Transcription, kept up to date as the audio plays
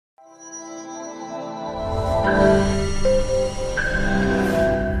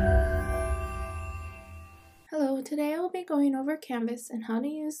over Canvas and how to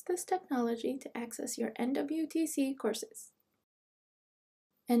use this technology to access your NWTC courses.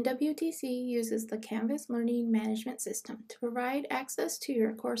 NWTC uses the Canvas Learning Management System to provide access to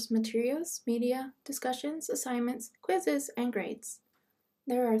your course materials, media, discussions, assignments, quizzes, and grades.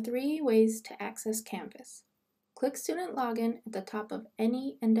 There are 3 ways to access Canvas. Click Student Login at the top of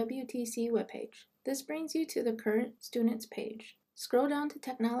any NWTC webpage. This brings you to the Current Students page. Scroll down to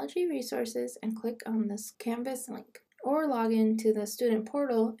Technology Resources and click on this Canvas link, or log in to the student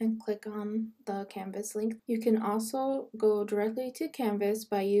portal and click on the Canvas link. You can also go directly to Canvas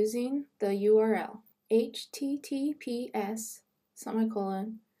by using the URL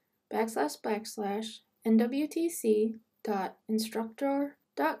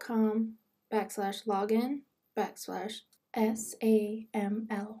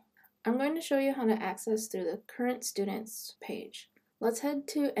I'm going to show you how to access through the Current Students page. Let's head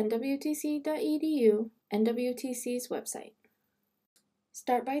to nwtc.edu, NWTC's website.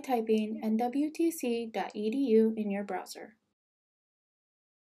 Start by typing nwtc.edu in your browser.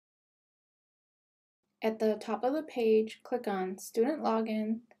 At the top of the page, click on Student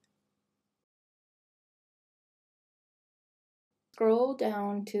Login. Scroll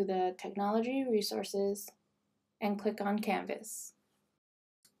down to the Technology Resources and click on Canvas.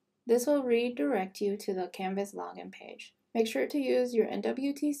 This will redirect you to the Canvas login page. Make sure to use your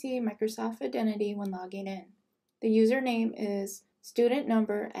NWTC Microsoft identity when logging in. The username is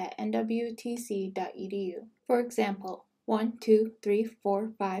studentnumber@nwtc.edu. For example,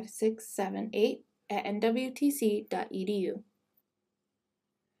 123456788@nwtc.edu.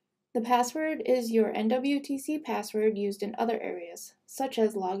 The password is your NWTC password used in other areas, such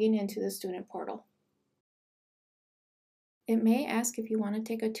as logging into the student portal. It may ask if you want to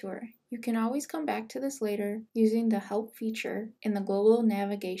take a tour. You can always come back to this later using the Help feature in the Global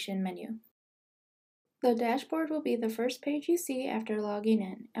Navigation menu. The dashboard will be the first page you see after logging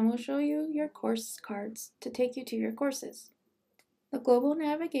in and will show you your course cards to take you to your courses. The Global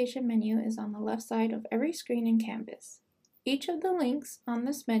Navigation menu is on the left side of every screen in Canvas. Each of the links on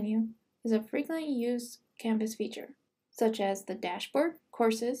this menu is a frequently used Canvas feature, such as the dashboard,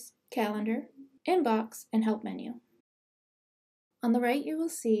 courses, calendar, inbox, and help menu. On the right, you will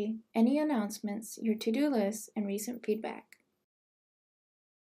see any announcements, your to-do list, and recent feedback.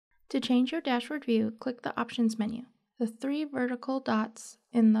 To change your dashboard view, click the Options menu, the 3 vertical dots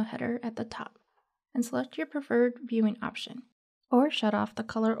in the header at the top, and select your preferred viewing option, or shut off the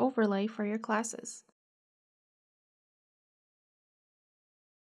color overlay for your classes.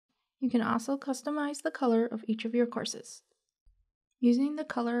 You can also customize the color of each of your courses. Using the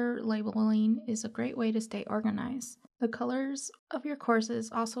color labeling is a great way to stay organized. The colors of your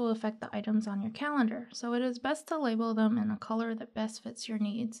courses also affect the items on your calendar, so it is best to label them in a color that best fits your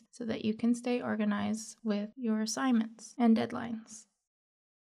needs so that you can stay organized with your assignments and deadlines.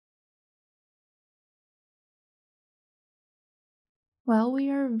 While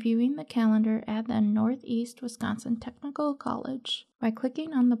we are viewing the calendar at the Northeast Wisconsin Technical College by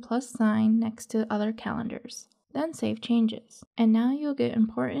clicking on the plus sign next to other calendars. Then save changes. And now you'll get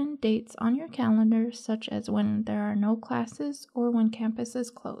important dates on your calendar, such as when there are no classes or when campus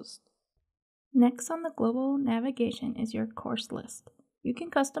is closed. Next on the global navigation is your course list. You can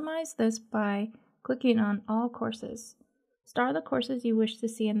customize this by clicking on all courses. Star the courses you wish to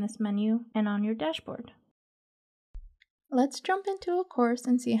see in this menu and on your dashboard. Let's jump into a course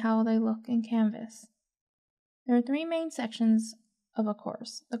and see how they look in Canvas. There are 3 main sections of a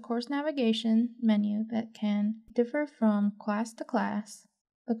course: the course navigation menu that can differ from class to class,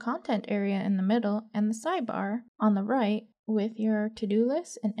 the content area in the middle, and the sidebar on the right with your to-do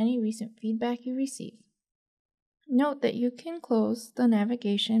list and any recent feedback you receive. Note that you can close the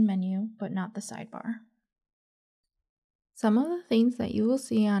navigation menu but not the sidebar. Some of the things that you will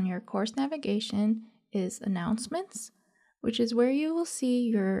see on your course navigation is announcements, which is where you will see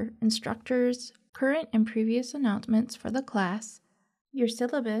your instructor's current and previous announcements for the class, your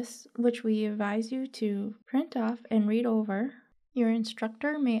syllabus, which we advise you to print off and read over. Your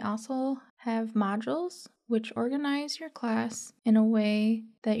instructor may also have modules which organize your class in a way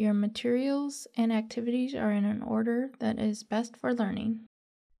that your materials and activities are in an order that is best for learning.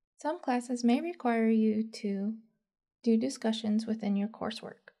 Some classes may require you to do discussions within your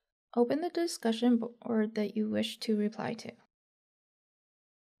coursework. Open the discussion board that you wish to reply to.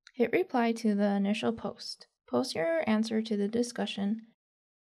 Hit reply to the initial post. Post your answer to the discussion.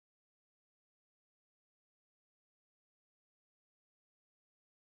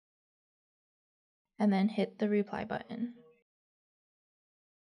 And then hit the reply button.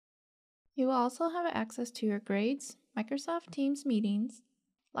 You will also have access to your grades, Microsoft Teams meetings,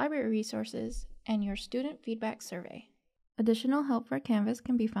 library resources, and your student feedback survey. Additional help for Canvas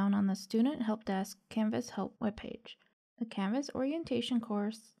can be found on the Student Help Desk Canvas Help webpage, the Canvas Orientation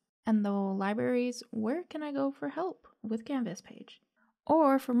course, and the library's Where Can I Go for Help with Canvas page.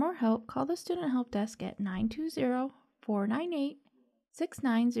 Or for more help, call the Student Help Desk at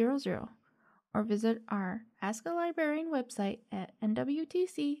 920-498-6900 or visit our Ask a Librarian website at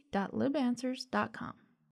nwtc.libanswers.com.